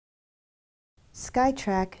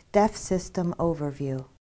SkyTrak DEF System Overview.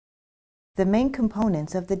 The main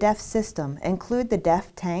components of the DEF system include the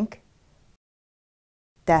DEF tank,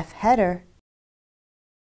 DEF header,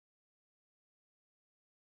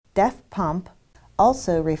 DEF pump,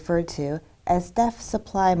 also referred to as DEF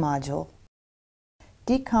supply module,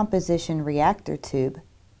 decomposition reactor tube,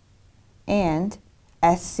 and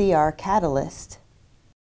SCR catalyst.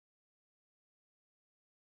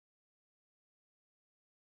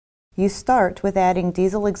 You start with adding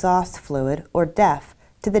diesel exhaust fluid, or DEF,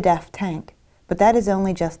 to the DEF tank, but that is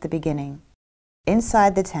only just the beginning.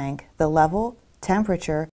 Inside the tank, the level,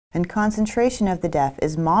 temperature, and concentration of the DEF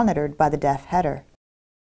is monitored by the DEF header.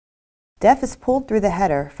 DEF is pulled through the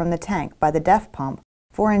header from the tank by the DEF pump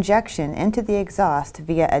for injection into the exhaust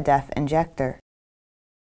via a DEF injector.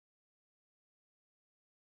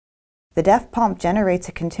 The DEF pump generates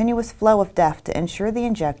a continuous flow of DEF to ensure the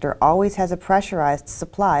injector always has a pressurized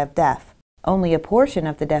supply of DEF. Only a portion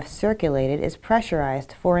of the DEF circulated is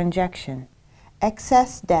pressurized for injection.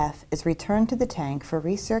 Excess DEF is returned to the tank for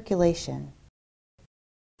recirculation.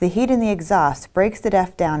 The heat in the exhaust breaks the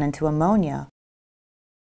DEF down into ammonia.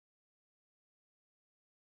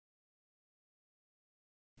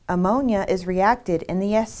 Ammonia is reacted in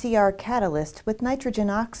the SCR catalyst with nitrogen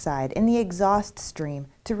oxide in the exhaust stream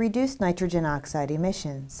to reduce nitrogen oxide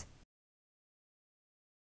emissions.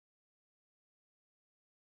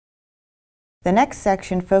 The next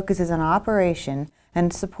section focuses on operation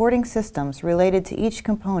and supporting systems related to each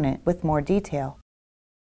component with more detail.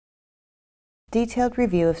 Detailed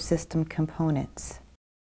review of system components.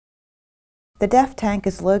 The DEF tank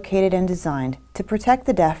is located and designed to protect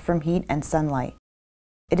the DEF from heat and sunlight.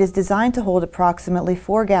 It is designed to hold approximately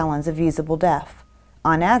 4 gallons of usable DEF.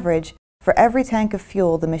 On average, for every tank of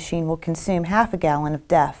fuel, the machine will consume half a gallon of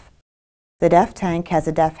DEF. The DEF tank has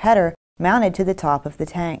a DEF header mounted to the top of the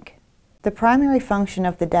tank. The primary function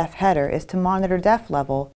of the DEF header is to monitor DEF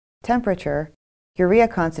level, temperature, urea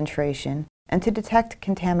concentration, and to detect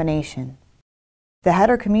contamination. The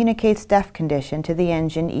header communicates DEF condition to the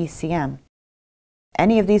engine ECM.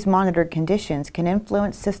 Any of these monitored conditions can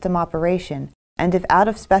influence system operation, and if out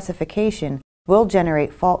of specification, will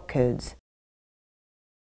generate fault codes.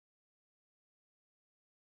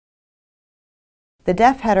 The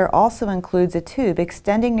DEF header also includes a tube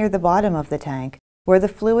extending near the bottom of the tank where the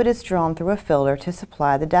fluid is drawn through a filter to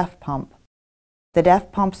supply the DEF pump. The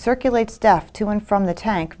DEF pump circulates DEF to and from the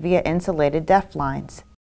tank via insulated DEF lines.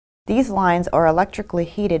 These lines are electrically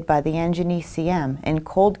heated by the engine ECM in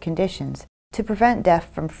cold conditions to prevent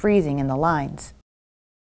DEF from freezing in the lines.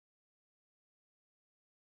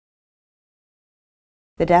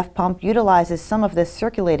 The DEF pump utilizes some of this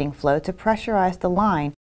circulating flow to pressurize the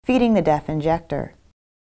line feeding the DEF injector.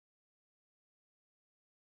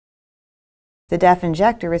 The DEF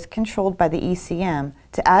injector is controlled by the ECM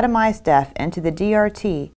to atomize DEF into the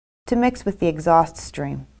DRT to mix with the exhaust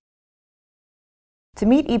stream. To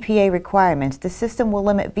meet EPA requirements, the system will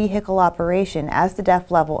limit vehicle operation as the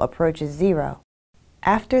DEF level approaches 0.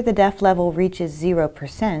 After the DEF level reaches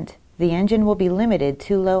 0%, the engine will be limited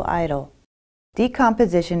to low idle.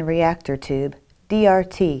 Decomposition reactor tube,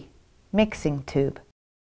 DRT, mixing tube.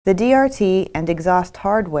 The DRT and exhaust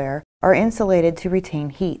hardware are insulated to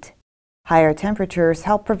retain heat. Higher temperatures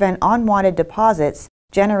help prevent unwanted deposits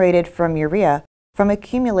generated from urea from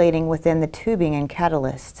accumulating within the tubing and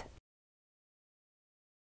catalyst.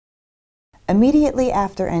 Immediately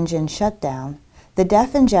after engine shutdown, the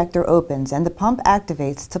DEF injector opens and the pump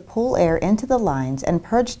activates to pull air into the lines and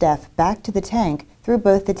purge DEF back to the tank through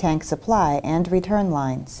both the tank supply and return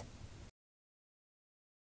lines.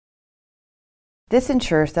 This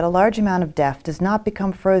ensures that a large amount of DEF does not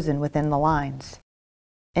become frozen within the lines.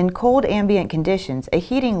 In cold ambient conditions, a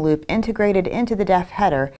heating loop integrated into the DEF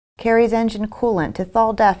header carries engine coolant to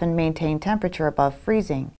thaw DEF and maintain temperature above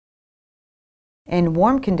freezing. In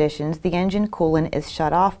warm conditions, the engine coolant is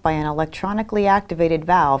shut off by an electronically activated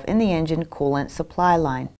valve in the engine coolant supply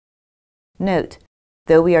line. Note,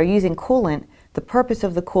 though we are using coolant, the purpose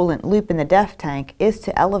of the coolant loop in the DEF tank is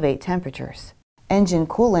to elevate temperatures. Engine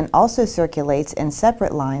coolant also circulates in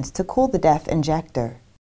separate lines to cool the DEF injector.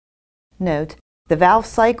 Note, the valve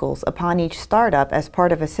cycles upon each startup as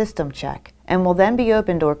part of a system check and will then be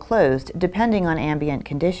opened or closed depending on ambient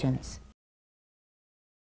conditions.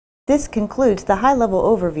 This concludes the high-level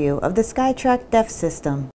overview of the SkyTrak DEF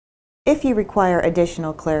system. If you require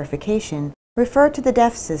additional clarification, refer to the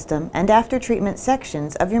DEF system and after-treatment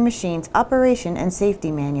sections of your machine's operation and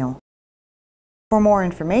safety manual. For more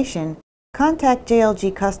information, contact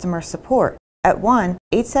JLG Customer Support at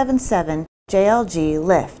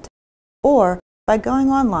 1-877-JLG-LIFT or by going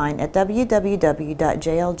online at www.jlg.com.